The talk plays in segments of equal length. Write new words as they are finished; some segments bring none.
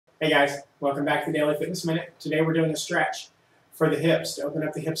Hey guys, welcome back to the Daily Fitness Minute. Today we're doing a stretch for the hips, to open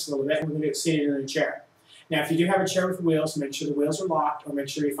up the hips a little bit, and we're going to do it seated in a chair. Now if you do have a chair with wheels, make sure the wheels are locked, or make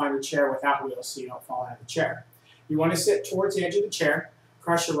sure you find a chair without wheels so you don't fall out of the chair. You want to sit towards the edge of the chair,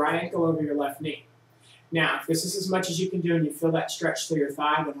 cross your right ankle over your left knee. Now if this is as much as you can do and you feel that stretch through your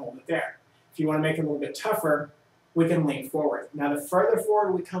thigh, then hold it there. If you want to make it a little bit tougher, we can lean forward. Now the further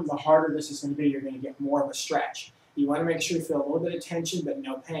forward we come, the harder this is going to be. You're going to get more of a stretch. You want to make sure you feel a little bit of tension but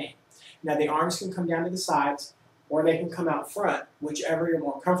no pain. Now the arms can come down to the sides or they can come out front, whichever you're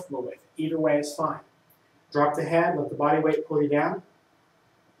more comfortable with. Either way is fine. Drop the head, let the body weight pull you down.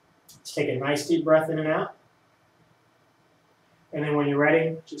 Just take a nice deep breath in and out. And then when you're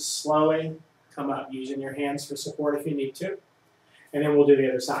ready, just slowly come up using your hands for support if you need to. And then we'll do the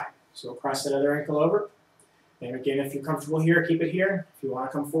other side. So we'll cross that other ankle over. And again, if you're comfortable here, keep it here. If you want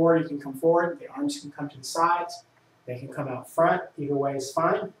to come forward, you can come forward. The arms can come to the sides. They can come out front. Either way is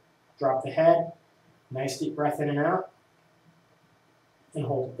fine. Drop the head. Nice deep breath in and out. And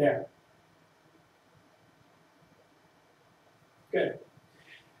hold it there. Good.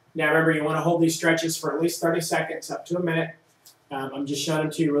 Now remember, you want to hold these stretches for at least 30 seconds, up to a minute. I'm just showing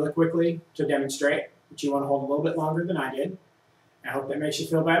them to you really quickly to demonstrate, but you want to hold a little bit longer than I did. I hope that makes you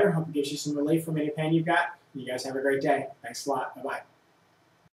feel better. I hope it gives you some relief from any pain you've got. You guys have a great day. Thanks a lot. Bye-bye.